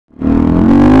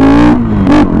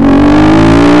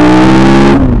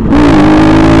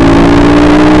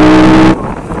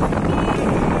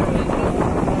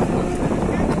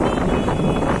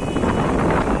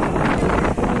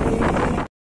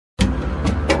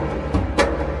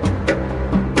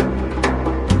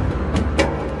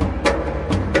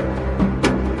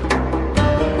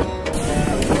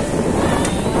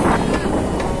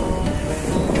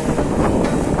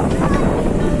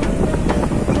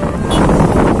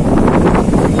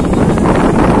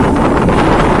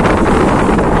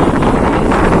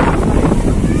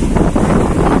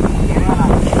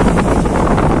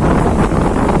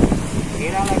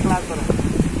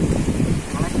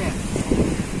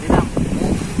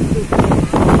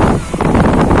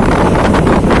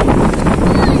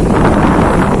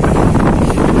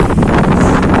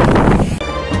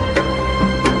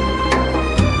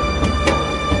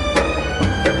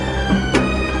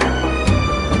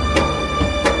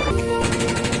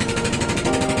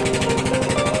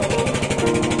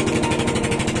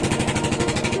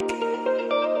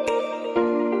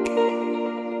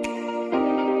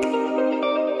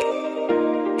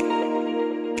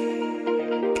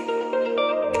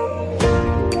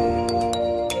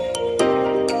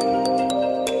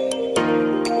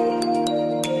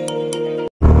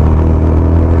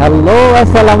Hello,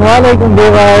 assalamualaikum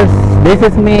viewers. This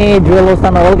is me, Jewel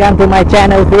Hossain. Welcome to my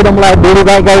channel Freedom Life Daily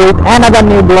Biker with another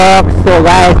new vlog. So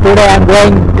guys, today I'm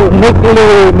going to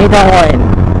Nikli Mithamoin.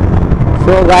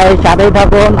 So guys, সাথেই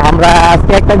থাকুন। আমরা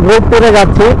আজকে একটা group ট্যুরে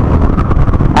যাচ্ছি।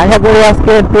 আশা করি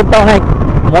আজকে ট্যুরটা অনেক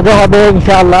মজা হবে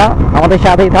ইনশাআল্লাহ। আমাদের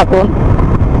সাথেই থাকুন।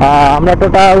 আমরা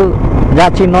টোটাল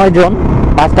যাচ্ছি 9 জন,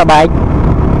 5টা বাইক।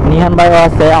 নিহান ভাইও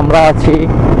আছে, আমরা আছি।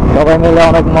 সবাই মিলে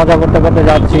অনেক মজা করতে করতে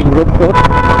যাচ্ছি গ্রুপ ট্যুর।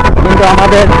 কিন্তু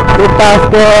আমাদের ট্যুরটা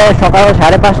আজকে সকাল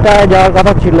 5:30টায় যাওয়ার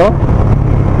কথা ছিল,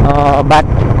 বাট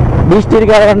বৃষ্টির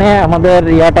কারণে আমাদের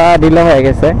ইয়াটা ডিলে হয়ে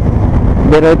গেছে,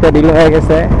 বেরোইতে ডিলে হয়ে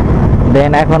গেছে।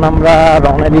 দেন এখন আমরা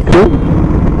রওনা দিচ্ছি।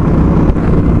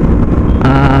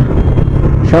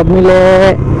 সব মিলে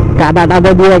কাদা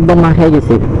টাদা দিয়ে একদম মাখাই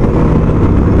গেছি।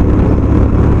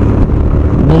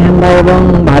 নিহান ভাই এবং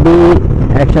ভাবি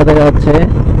একসাথে যাচ্ছে,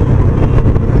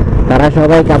 তারা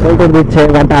সবাই কাপল ট্যুর দিচ্ছে,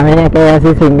 বাট আমি একাই আছি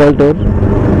সিঙ্গেল ট্যুর,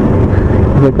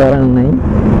 কিছু করার নাই।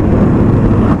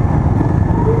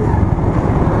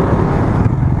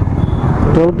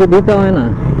 টোল কি দিতে হয় না?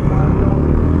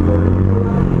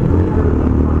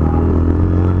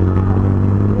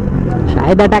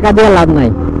 সাইডে টাকা দিয়ে লাভ নাই,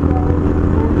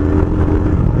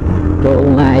 টোল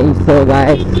নাই। সো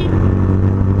গাইস,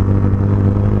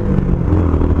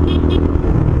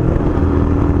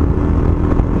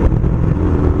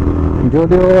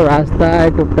 যদিও রাস্তায়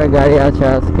টুকটাক গাড়ি আছে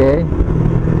আজকে,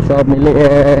 সব মিলিয়ে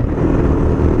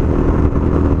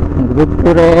গ্রুপ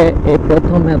ট্যুরে এই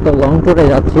প্রথম এত লং ট্যুরে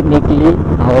যাচ্ছি। নিকলি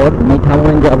হাওর,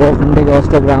 মিথামইন যাবো, ওখান থেকে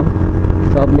অষ্টগ্রাম,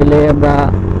 সব মিলে আমরা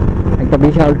একটা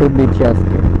বিশাল ট্যুর দিচ্ছি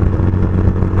আজকে।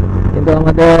 কিন্তু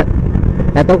আমাদের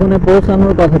এতক্ষণে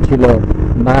পৌঁছানোর কথা ছিল,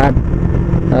 বাট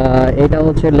এটা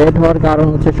হচ্ছে লেট হওয়ার কারণ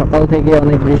হচ্ছে সকাল থেকে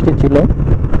অনেক বৃষ্টি ছিল।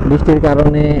 বৃষ্টির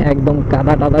কারণে একদম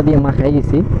কাদা টাদা দিয়ে মাখাই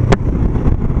গেছি,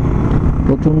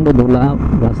 প্রচন্ড ধুলা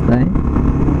রাস্তায়,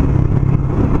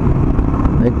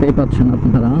 দেখতেই পাচ্ছেন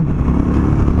আপনারা।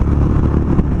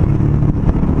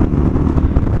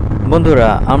 বন্ধুরা,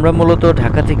 আমরা মূলত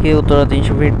ঢাকা থেকে উত্তরা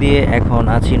 300 ফিট দিয়ে এখন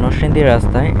আছি নরসিংদী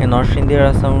রাস্তায়। এই নরসিংদী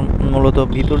রাস্তা মূলত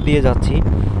ভিতর দিয়ে যাচ্ছি,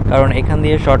 কারণ এখান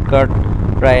দিয়ে শর্টকাট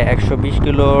প্রায় 120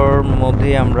 কিলোর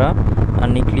মধ্যে আমরা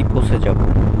নিকলি পৌঁছে যাব।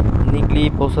 নিকলি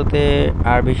পৌঁছাতে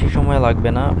আর বেশি সময় লাগবে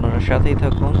না, আপনারা সাথেই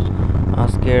থাকুন।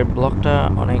 আজকের ব্লগটা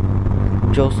অনেক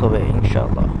জোস হবে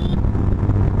ইনশাআল্লাহ।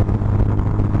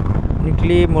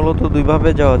 নিকলি মূলত দুইভাবে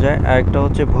যাওয়া যায়, আর একটা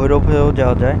হচ্ছে ভৈরব হয়েও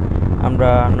যাওয়া যায়। আমরা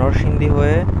নরসিংদী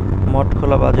হয়ে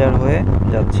মঠখোলা বাজার হয়ে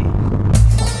যাচ্ছি।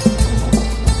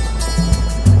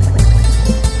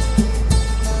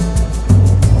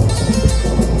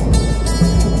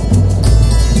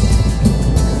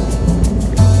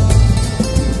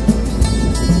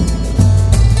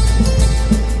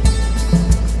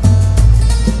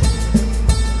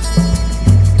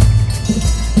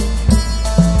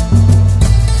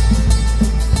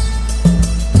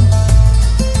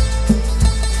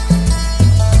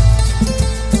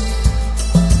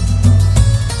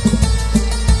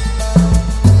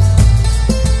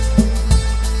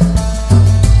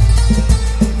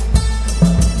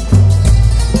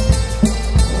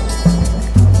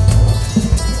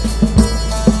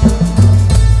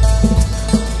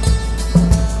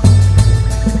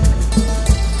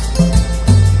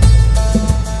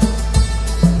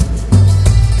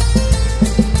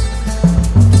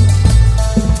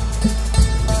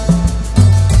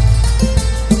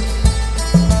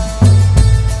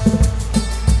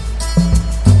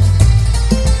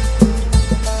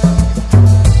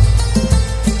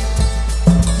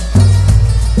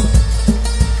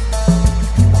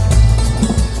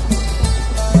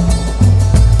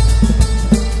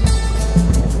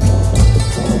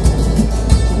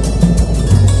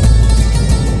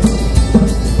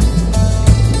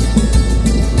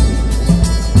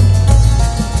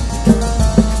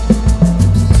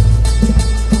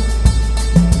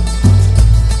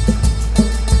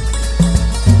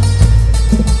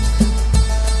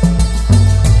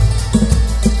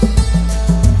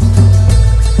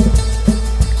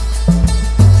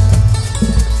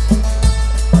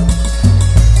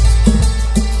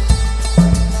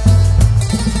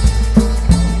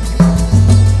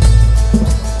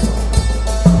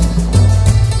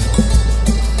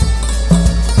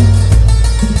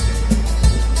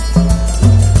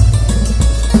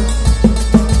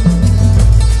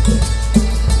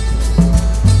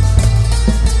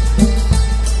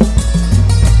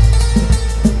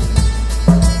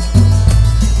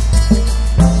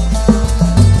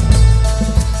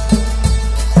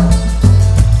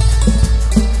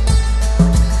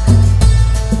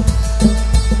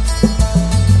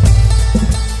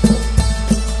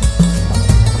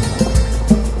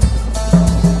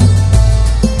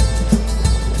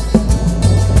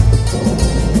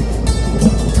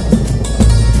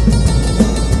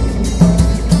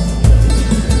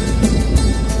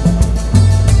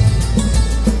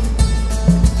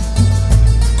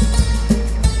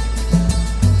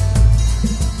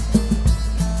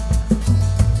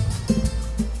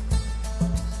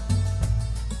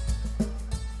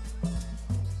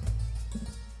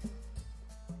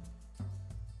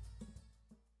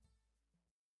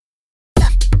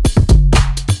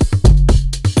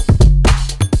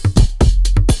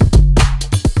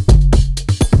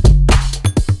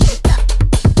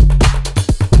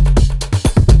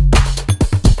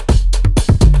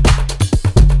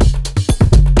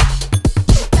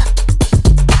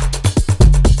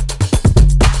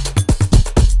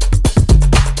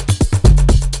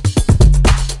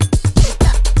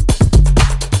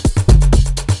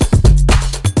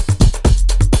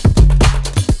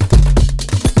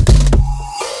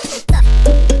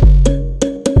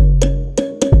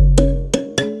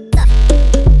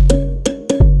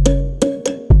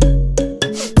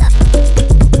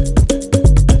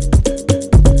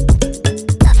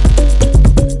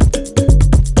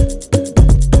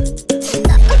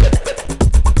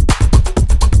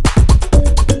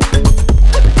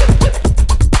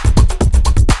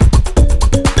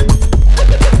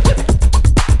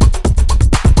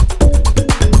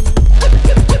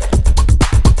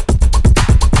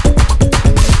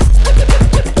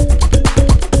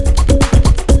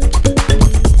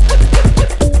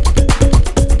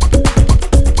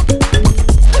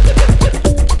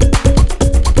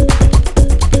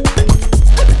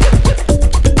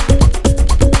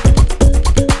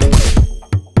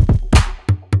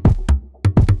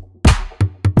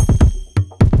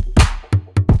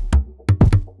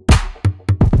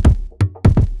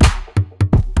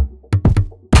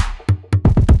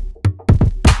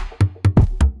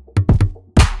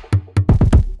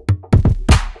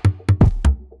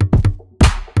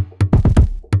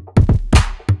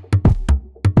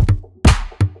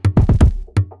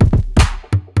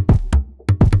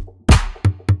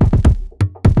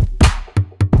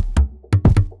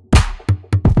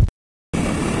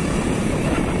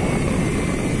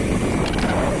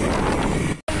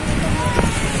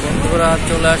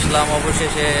 চলে আসলাম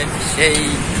অবশেষে সেই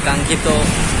কাঙ্ক্ষিত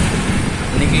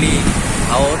নিকলি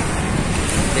হাওর।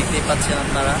 দেখতেই পাচ্ছেন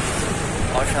আপনারা,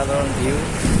 অসাধারণ ভিউ,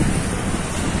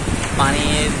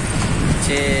 পানির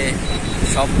যে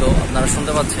শব্দ আপনারা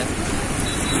শুনতে পাচ্ছেন।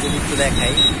 যদি একটু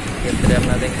দেখাই ক্ষেত্রে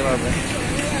আপনারা দেখতে পারবেন।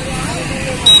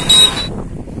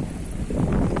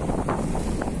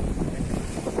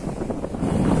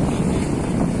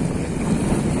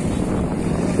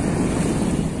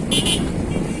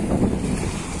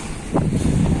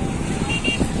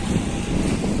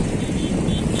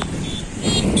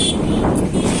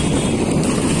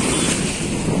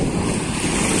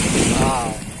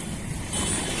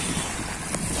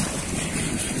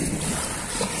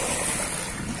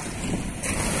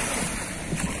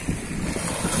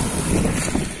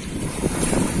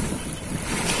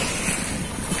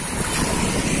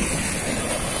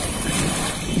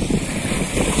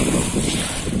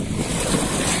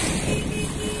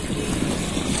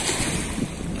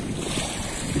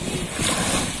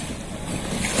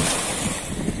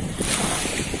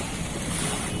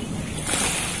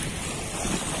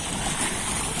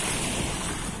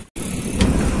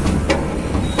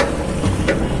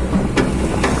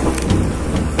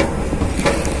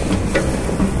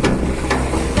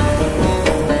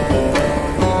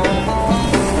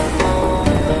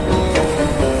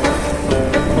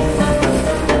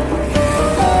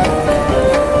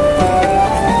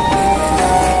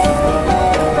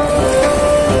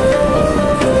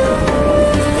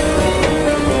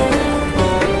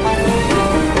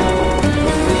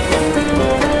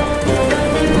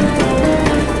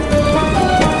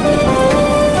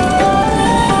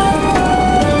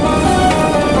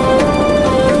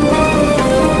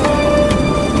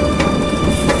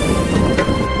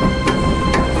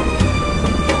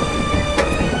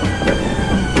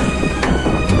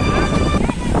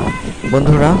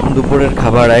 বন্ধুরা, দুপুরের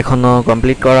খাবার এখনো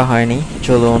কমপ্লিট করা হয়নি।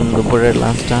 চলুন দুপুরের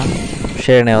লাঞ্চটা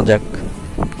সেরে নেওয়া যাক।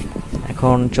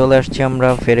 এখন চলে আসছি আমরা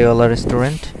ফেরিওয়ালা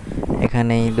রেস্টুরেন্ট,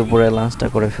 এখানেই দুপুরের লাঞ্চটা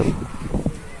করে ফেলব।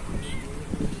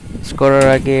 করার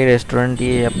আগে রেস্টুরেন্টটি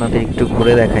আপনাদের একটু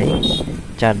ঘুরে দেখাই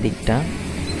চারদিকটা।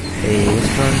 এই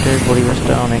রেস্টুরেন্টের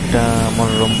পরিবেশটা অনেকটা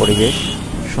মনোরম পরিবেশ,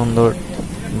 সুন্দর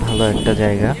ভালো একটা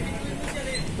জায়গা।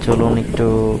 চলুন একটু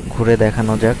ঘুরে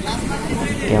দেখানো যাক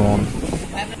কেমন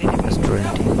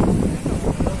রেস্টুরেন্টটি।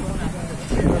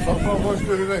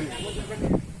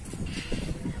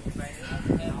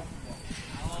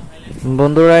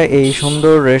 বন্ধুরা, এই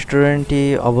সুন্দর রেস্টুরেন্টটি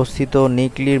অবস্থিত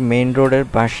নিকলির মেইন রোডের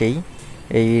পাশেই।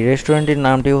 এই রেস্টুরেন্টটির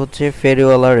নামটি হচ্ছে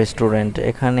ফেরিওয়ালা রেস্টুরেন্ট।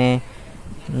 এখানে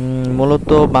মূলত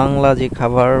বাংলা যে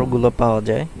খাবারগুলো পাওয়া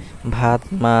যায়, ভাত,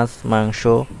 মাছ, মাংস,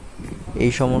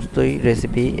 এই সমস্তই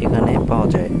রেসিপি এখানে পাওয়া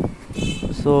যায়।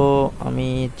 সো আমি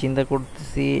চিন্তা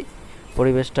করতেছি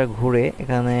পরিবেশটা ঘুরে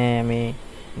এখানে আমি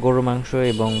গরুর মাংস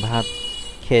এবং ভাত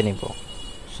খেয়ে নেব।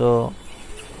 সো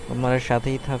আপনারা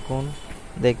সাথেই থাকুন,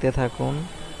 দেখতে থাকুন।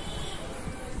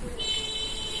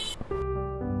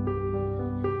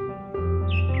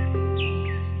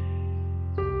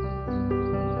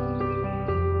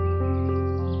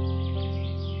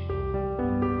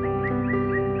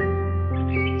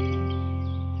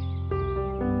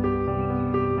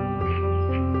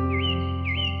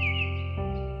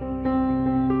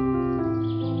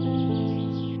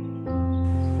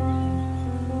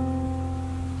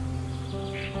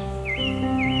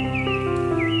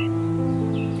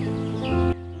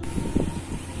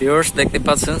 ভিউয়ার্স, দেখতে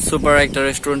পাচ্ছেন সুপার একটা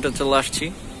রেস্টুরেন্টে চলে আসছি।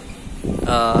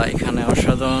 এখানে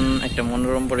অসাধারণ একটা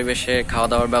মনোরম পরিবেশে খাওয়া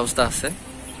দাওয়ার ব্যবস্থা আছে।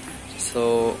 সো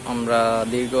আমরা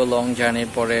দীর্ঘ লং জার্নির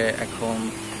পরে এখন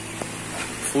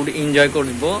ফুড এনজয়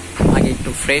করব। আগে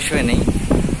একটু ফ্রেশ হয়ে নেই,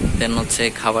 দেন হচ্ছে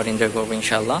খাবার এনজয় করবো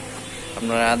ইনশাল্লাহ।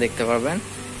 আপনারা দেখতে পারবেন।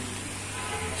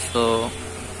 সো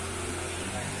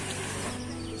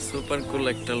সুপার কুল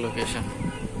একটা লোকেশন,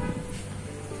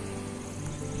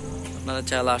 আপনারা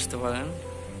চাইলে আসতে পারেন।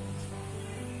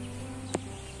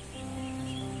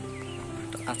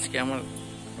 আজকে আমার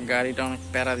গাড়িটা অনেক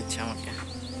প্যারা দিচ্ছে আমাকে।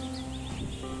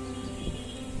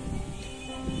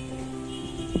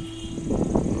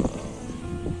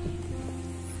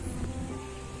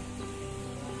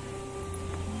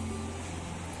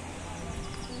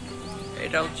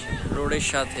 এটা হচ্ছে রোডের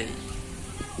সাথেই।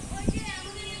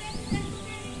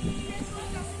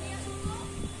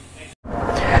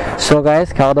 সো গাইস,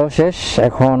 খাওয়া দাওয়া শেষ।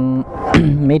 এখন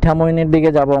মিঠামইনের দিকে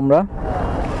যাব আমরা।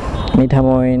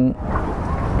 মিঠামইন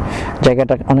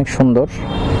জায়গাটা অনেক সুন্দর।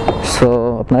 সো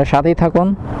আপনারা সাথেই থাকুন।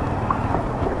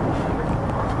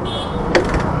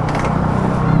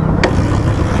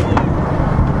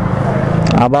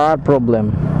 আবার প্রবলেম।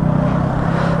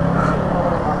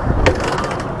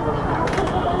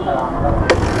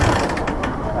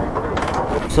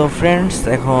 সো ফ্রেন্ডস,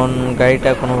 এখন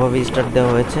গাড়িটা কোনোভাবে স্টার্ট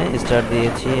দেওয়া হয়েছে, স্টার্ট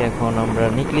দিয়েছি। এখন আমরা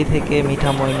নিকলি থেকে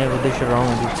মিঠামইনের উদ্দেশ্যে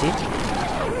রওনা দিচ্ছি।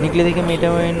 নিকলি থেকে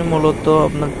মিঠামইন মূলত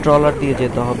আপনার ট্রলার দিয়ে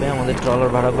যেতে হবে। আমাদের ট্রলার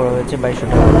ভাড়া করা হয়েছে 2200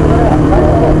 টাকা।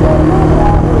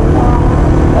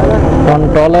 এখন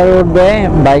ট্রলার উঠবে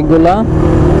বাইকগুলা,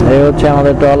 এই হচ্ছে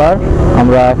আমাদের ট্রলার।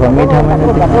 আমরা এখন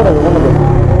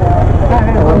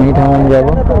মিঠামইন যাব।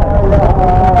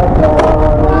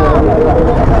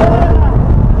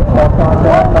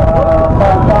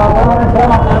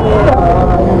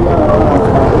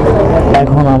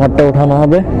 এখন আমারটা উঠানো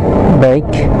হবে বাইক।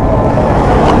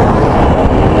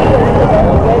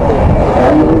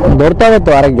 ধরতে হবে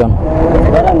তো আরেকজন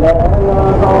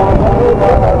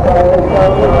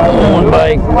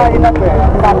বাইক।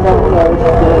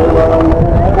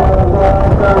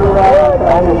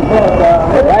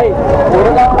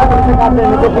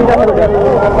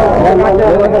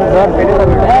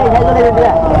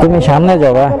 তুমি সামনে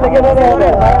যাবা।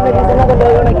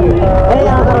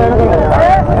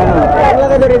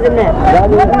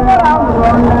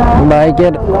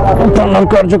 বাইকের উত্তোলন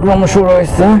কার্যক্রম শুরু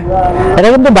হয়েছে। এটা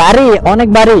কিন্তু বাড়ি, অনেক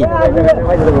বাড়ি।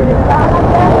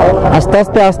 আস্তে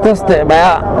আস্তে আস্তে আস্তে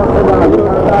ভাইয়া,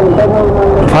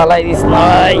 ফালাই দিস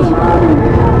নাই।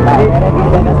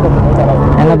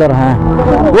 এনে ধর। হ্যাঁ,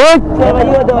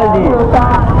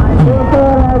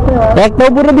 একটা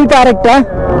উপরে দিতে আরেকটা।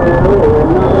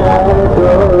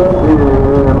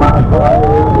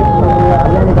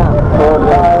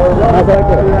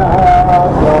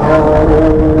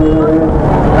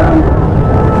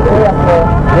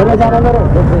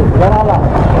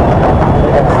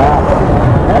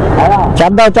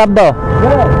 চাপ দাও, চাপ দাও।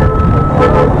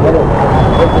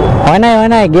 হয় নাই, হয়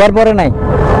নাই, গিয়ার পরে নাই।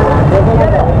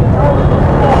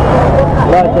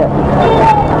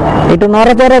 একটু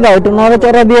নড়াচড়া দাও, একটু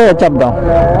নড়াচড়া দিয়ে চাপ দাও।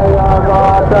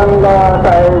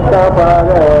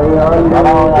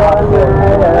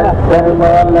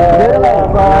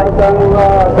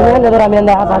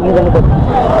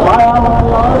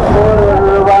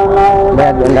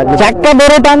 চাক্কা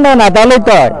ধরে টান দাও না, তাহলে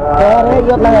তো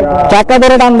চাক্কা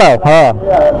ধরে টান দাও। হ্যাঁ,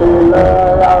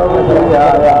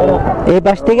 এই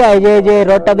পাশ থেকে এই যে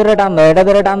রোডটা ধরে টান দাও, এটা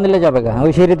ধরে টান দিলে যাবে।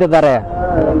 ওই সিঁড়িতে দাঁড়ায়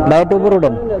লাইট উপর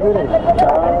উঠেন।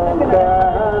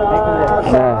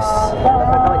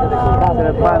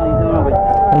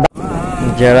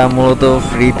 যারা মূলত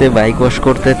ফ্রিতে বাইক ওয়াশ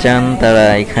করতে চান তারা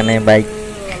এখানে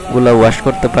বাইকগুলো ওয়াশ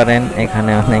করতে পারেন।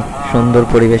 এখানে অনেক সুন্দর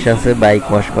পরিবেশ আছে বাইক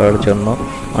ওয়াশ করার জন্য।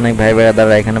 অনেক ভাই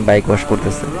ভাইরা এখানে বাইক ওয়াশ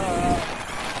করতেছে।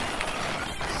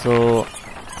 সো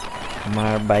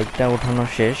আমার বাইকটা ওঠানো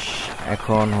শেষ,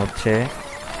 এখন হচ্ছে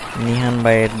নিহান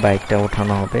ভাইয়ের বাইকটা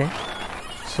ওঠানো হবে।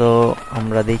 সো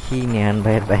আমরা দেখি নিহান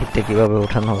ভাইয়ের বাইকটা কিভাবে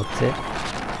ওঠানো হচ্ছে।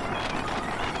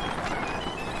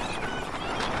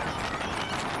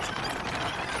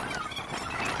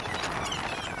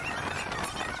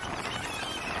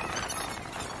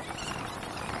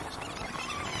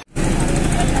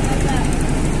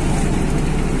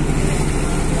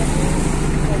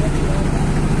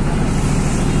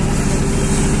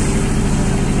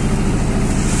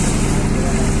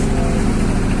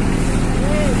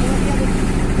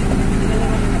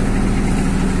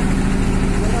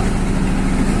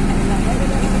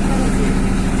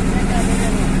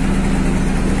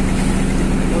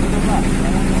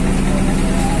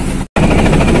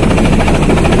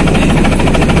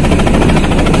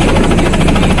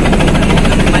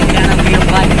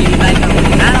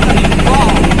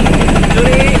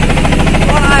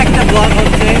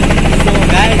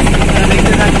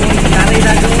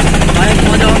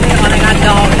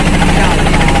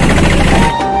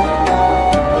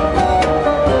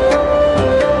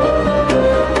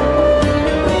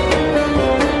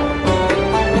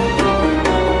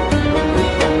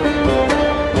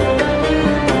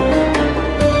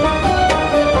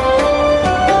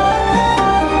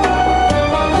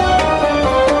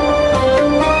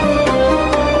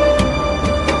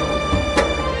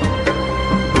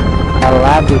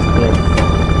 This place.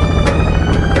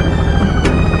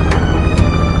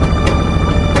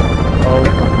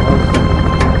 Awesome, awesome.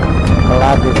 I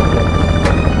love this place.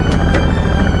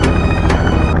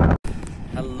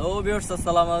 Hello viewers,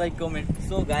 আসসালামু আলাইকুম।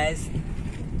 সো গাইস,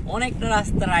 অনেকটা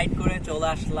রাস্তা রাইড করে চলে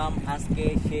আসলাম আজকে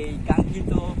সেই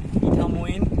কাঙ্ক্ষিত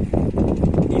মিথামইন,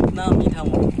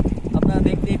 মিথামন। আপনারা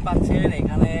দেখতেই পাচ্ছেন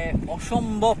এখানে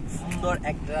অসম্ভব সুন্দর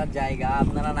একটা জায়গা।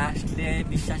 আপনারা না আসলে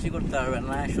বিশ্বাসই করতে পারবেন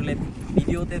না। আসলে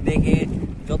ভিডিওতে দেখে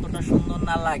যতটা সুন্দর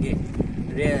না লাগে,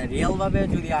 রিয়েল ভাবে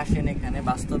যদি আসেন, এখানে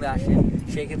বাস্তবে আসেন,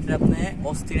 সেই ক্ষেত্রে আপনি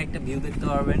অস্থির একটা ভিউ দেখতে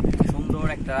পারবেন। সুন্দর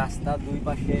একটা রাস্তা, দুই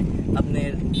পাশে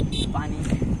আপনার পানি,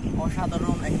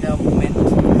 অসাধারণ একটা মুভমেন্ট।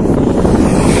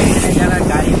 যারা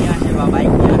গাড়ি বা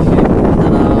বাইক নিয়ে আসে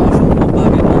তারা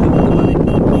অসম্ভবভাবে মজা করতে পারে।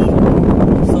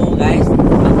 সো গাইস,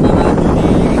 আপনারা যদি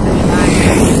এখানে না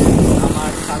আসেন,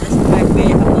 আমার সাজেস্ট থাকবে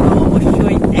আপনারা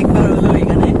অবশ্যই একবার হলেও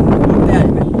এখানে ঘুরতে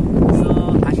আসবেন। সো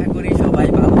আশা করি সবাই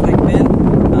ভালো থাকবেন।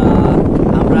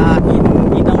 আমরা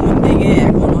মিথামইন থেকে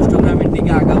এখন অষ্টগ্রামের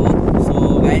দিকে আগাবো। সো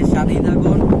গাইস, সাথেই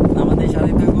থাকুন, আমাদের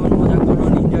সাথে থাকুন, মজা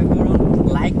করুন, এনজয় করুন,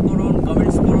 লাইক করুন,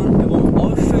 কমেন্টস করুন এবং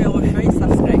অবশ্যই অবশ্যই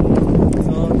সাবস্ক্রাইব।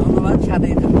 সো ধন্যবাদ,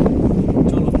 সাথেই থাকুন।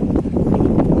 চলো,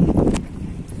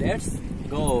 লেটস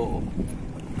গো।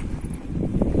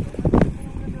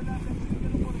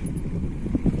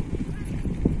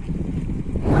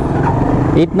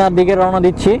 ইটনার দিকে রওনা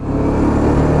দিচ্ছি।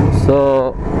 সো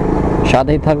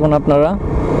সাথেই থাকুন আপনারা।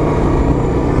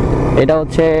 এটা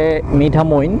হচ্ছে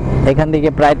মিথামইন, এখান থেকে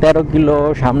প্রায় 13 কিলো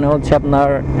সামনে হচ্ছে আপনার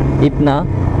ইটনা।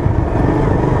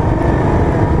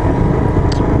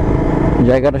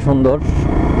 জায়গাটা সুন্দর।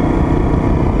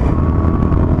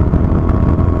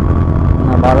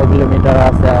 12 কিলোমিটার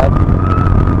আছে আর।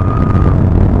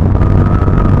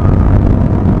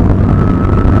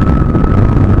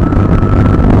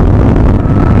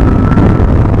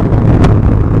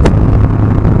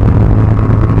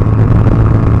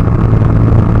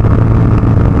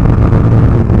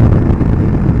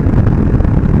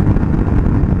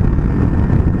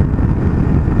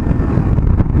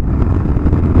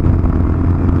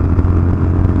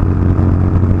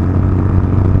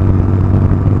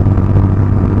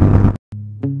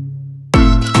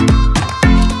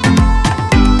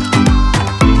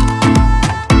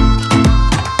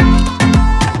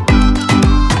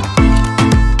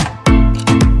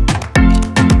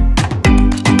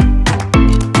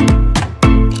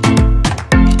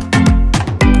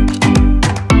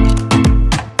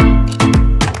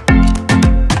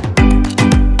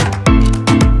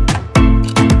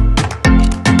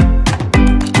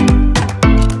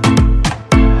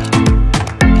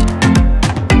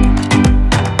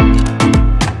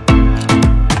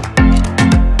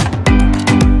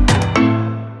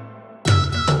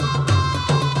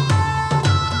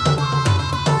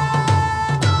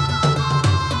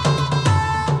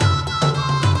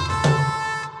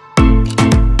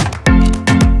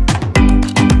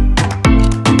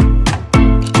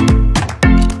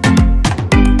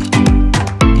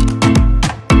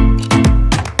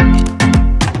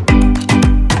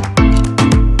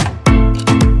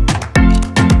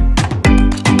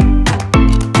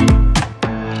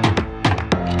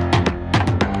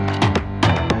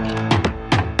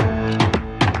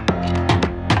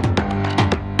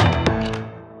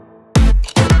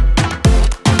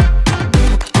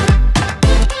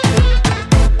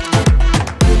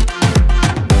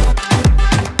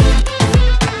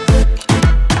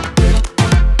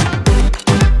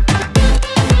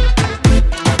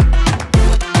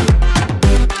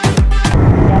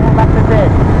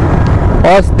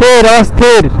 অস্থির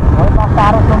অস্থির।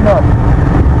 আরো সুন্দর,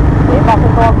 এই পাশে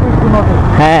তো অদৃষ্ট নদী।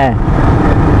 হ্যাঁ,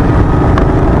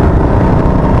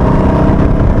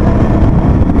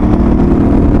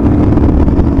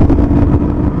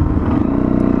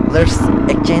 Let's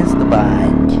exchange the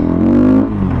bike.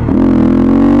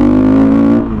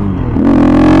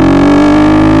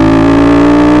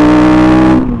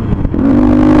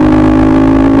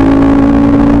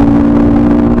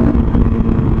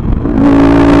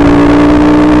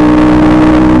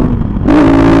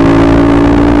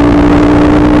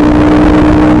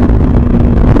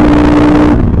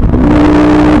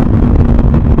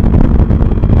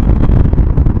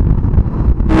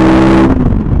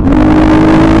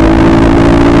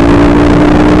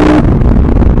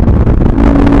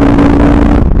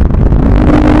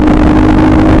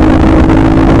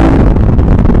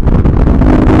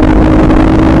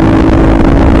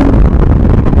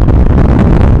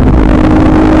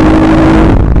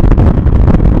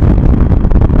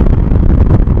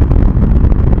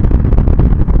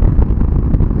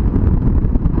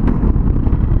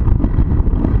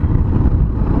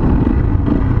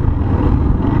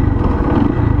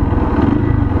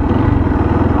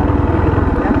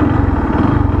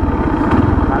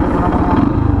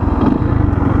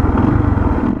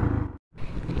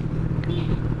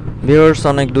 Viewers,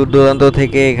 অনেক দূর দূরান্ত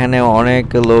থেকে এখানে অনেক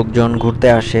লোকজন ঘুরতে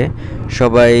আসে।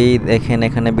 সবাই দেখেন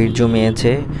এখানে ভিড়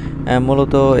জমিয়েছে।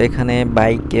 মূলত এখানে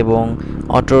বাইক এবং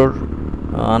অটোর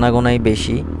আনাগোনাই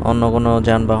বেশি, অন্য কোনো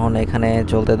যানবাহন এখানে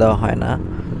চলতে দেওয়া হয় না।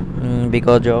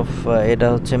 বিকজ অফ এটা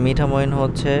হচ্ছে মিথামইন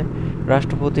হচ্ছে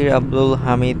রাষ্ট্রপতি আব্দুল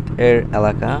হামিদ এর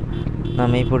এলাকা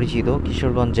নামেই পরিচিত,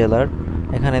 কিশোরগঞ্জ জেলার।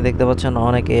 এখানে দেখতে পাচ্ছেন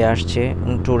অনেকে আসছে,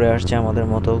 ট্যুরে আসছে, আমাদের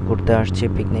মতো ঘুরতে আসছে,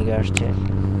 পিকনিকে আসছে।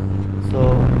 সো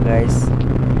গাইস,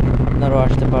 আপনারাও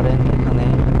আসতে পারেন এখানে।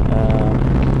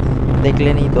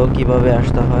 দেখলেনই তো কিভাবে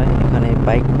আসতে হয়। এখানে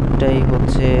বাইকটাই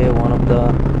হচ্ছে one of the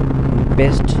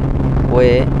best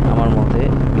way আমার মতে,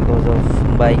 বিকজ অফ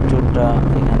বাইক ট্যুরটা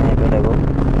এখানে অ্যাভেলেবল।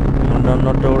 অন্যান্য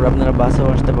ট্যুর আপনারা বাসেও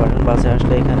আসতে পারেন, বাসে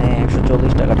আসলে এখানে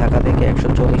 140 টাকা, ঢাকা থেকে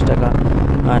 140 টাকা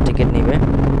টিকিট নেবে।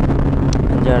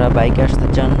 যারা বাইকে আসতে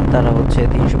চান তারা হচ্ছে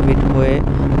 300 ফিট হয়ে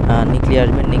নিকলি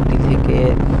আসবেন। নিকলি থেকে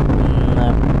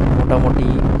মোটামুটি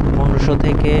 1500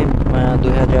 থেকে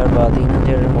 2000 বা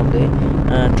 3000-এর মধ্যে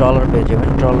ট্রলার পেয়ে যাবেন।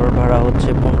 ট্রলার ভাড়া হচ্ছে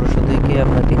 1500 থেকে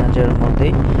আপনার 3000-এর মধ্যে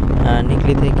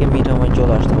নিকলি থেকে মিঠামইন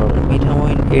চলে আসতে পারবেন।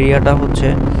 মিঠামইন এরিয়াটা হচ্ছে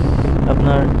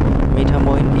আপনার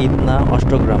মিথামইন, ইদনা,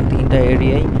 অষ্টগ্রাম, 3টা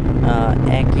এরিয়াই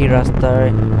একই রাস্তার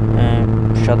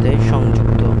সাথে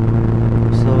সংযুক্ত।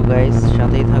 সো গাইস,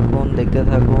 সাথেই থাকুন, দেখতে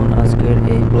থাকুন আজকের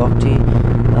এই ব্লগটি।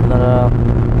 আপনারা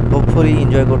হোপফুলি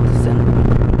এনজয় করতেছেন।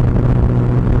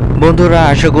 বন্ধুরা,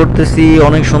 আশা করতেছি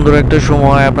অনেক সুন্দর একটা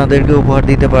সময় আপনাদেরকে উপহার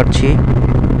দিতে পারছি।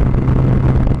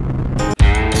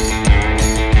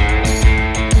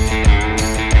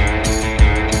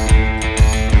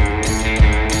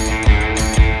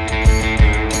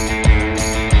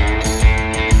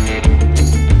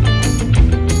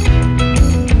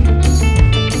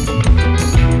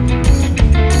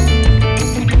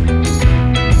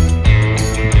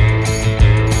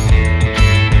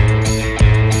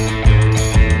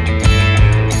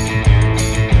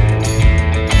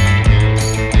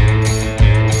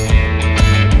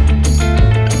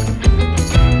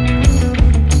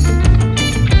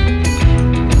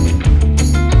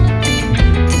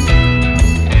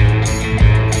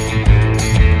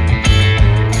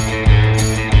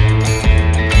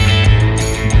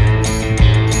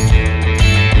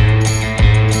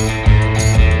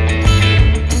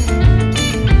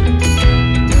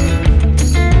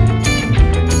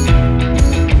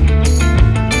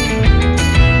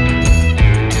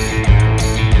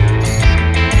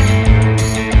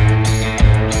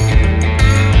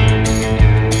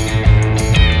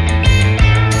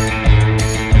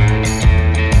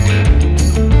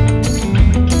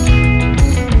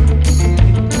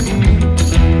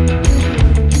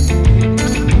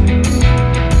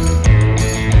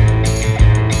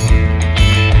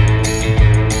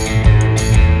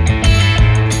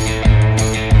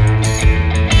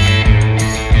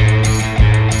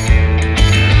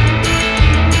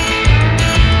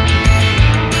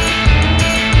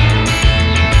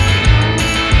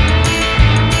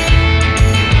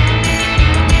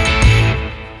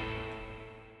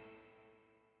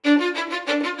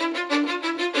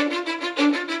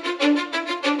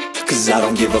 I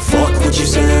don't give a fuck what you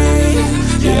say.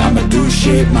 Yeah, I'ma do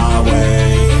shit my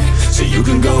way. So you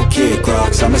can go kick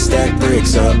rocks, I'ma stack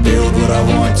bricks up, build what I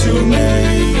want to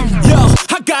make. Yo,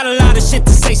 I got a lot of shit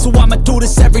to say, so I'ma do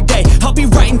this every day. I'll be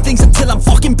writing things until I'm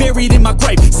fucking buried in my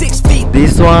grave. 6 feet.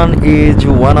 This one is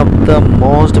one of the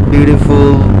most beautiful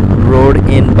road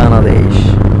in Bangladesh.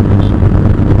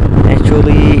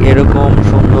 Actually, এরকম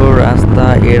সুন্দর রাস্তা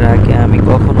এর আগে আমি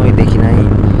কখনোই দেখি নাই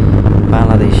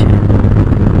বাংলাদেশে।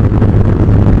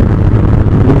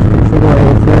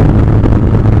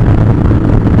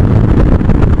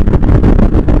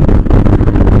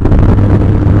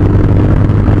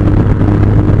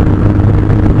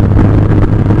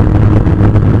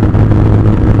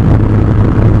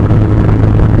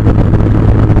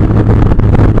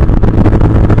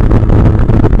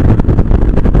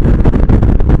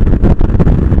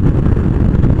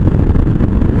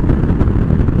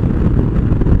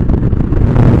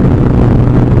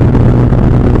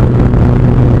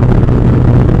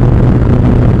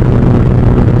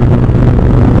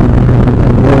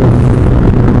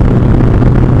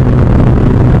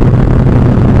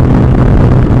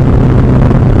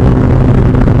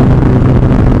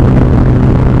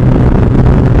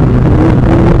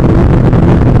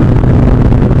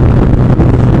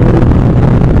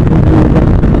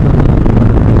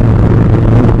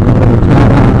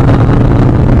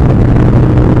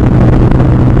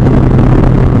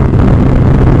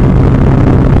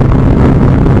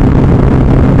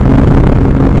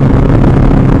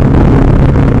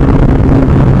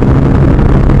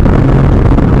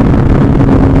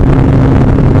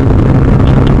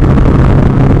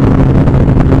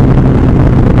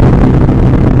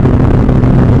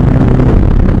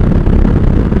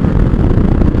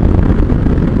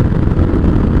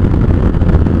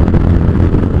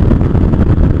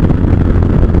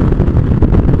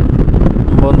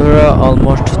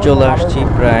 অলমোস্ট চলে আসছি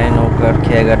প্রায় নৌকার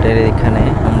খেয়াঘাটের এখানে।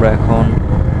 আমরা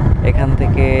এখান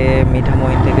থেকে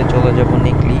মিঠামইন থেকে চলে যাব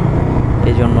নিকলি,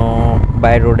 এই জন্য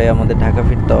বাই রোডে আমাদের ঢাকা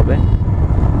ফিরতে হবে।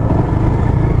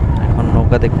 এখন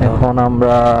নৌকা দেখতে, এখন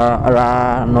আমরা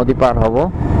নদী পার হব।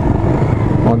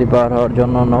 নদী পার হওয়ার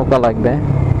জন্য নৌকা লাগবে।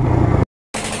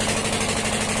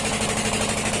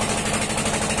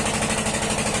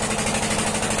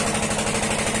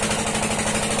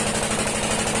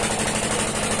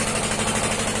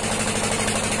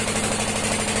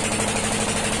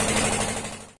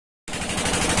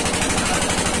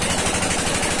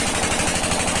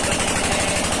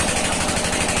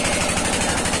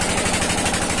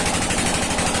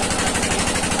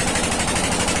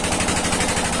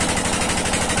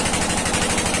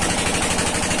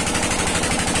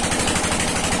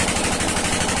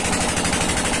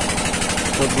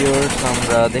 তো ভিউয়ার্স,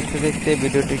 আমরা দেখতে দেখতে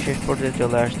ভিডিওটি শেষ পর্যায়ে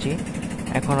চলে আসছি।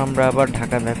 এখন আমরা আবার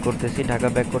ঢাকা ব্যাক করতেছি। ঢাকা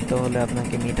ব্যাক করতে হলে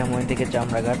আপনাকে মিঠামইন থেকে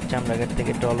চামড়াঘাট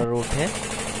থেকে ট্রলারে উঠে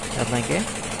আপনাকে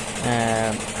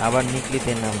আবার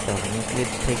নিকলিতে নামতে হবে। নিকলি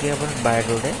থেকে আবার বাই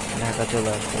রোডে ঢাকা চলে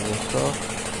আসতে হবে। তো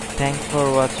থ্যাংকস ফর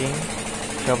ওয়াচিং,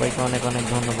 সবাইকে অনেক অনেক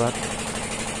ধন্যবাদ।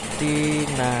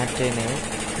 না টেনে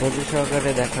ধৈর্য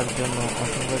সহকারে দেখার জন্য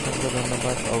অসংখ্য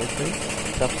ধন্যবাদ। অবশ্যই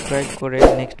সাবস্ক্রাইব করে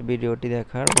নেক্সট ভিডিওটি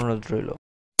দেখার অনুরোধ রইল।